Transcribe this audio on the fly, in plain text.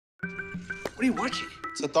What are you watching?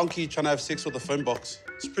 It's a donkey trying to have sex with a phone box.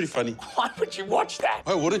 It's pretty funny. Why would you watch that?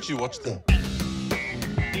 Why wouldn't you watch that?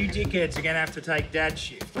 You dickheads are gonna have to take Dad's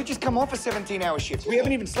shift. We just come off a 17-hour shift. We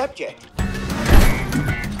haven't even slept yet.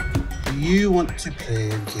 You want to play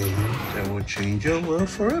a game that will change your world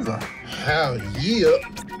forever. Hell yeah.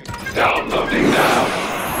 Downloading now.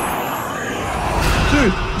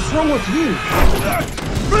 Dude, what's wrong with you?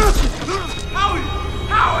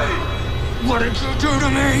 Howie! What did you do to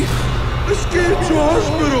me? Escape to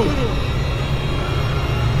hospital!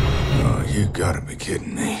 Oh, you gotta be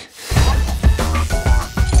kidding me.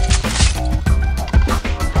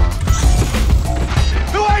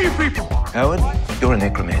 Who are you people? Howard, you're a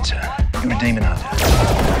necromancer. You're a demon hunter.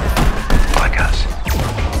 Like us.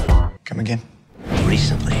 Come again?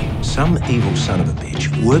 Recently, some evil son of a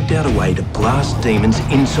bitch worked out a way to blast demons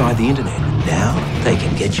inside the internet. Now they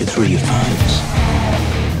can get you through your phones.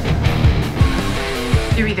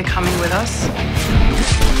 You're either coming with us,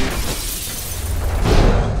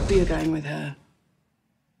 or you're going with her.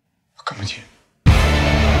 I'll come with you.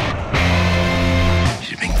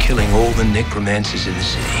 She's been killing all the necromancers in the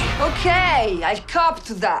city. Okay, I cop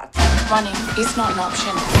to that. Running is not an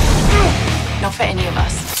option. Not for any of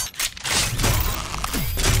us.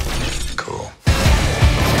 Cool.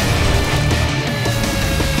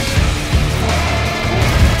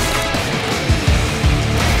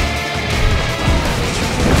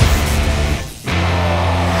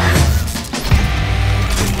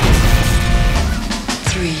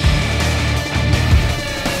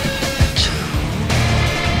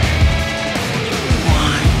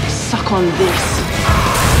 Suck on this.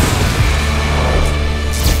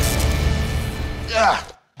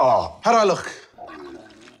 Oh, how do I look?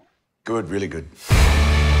 Good, really good.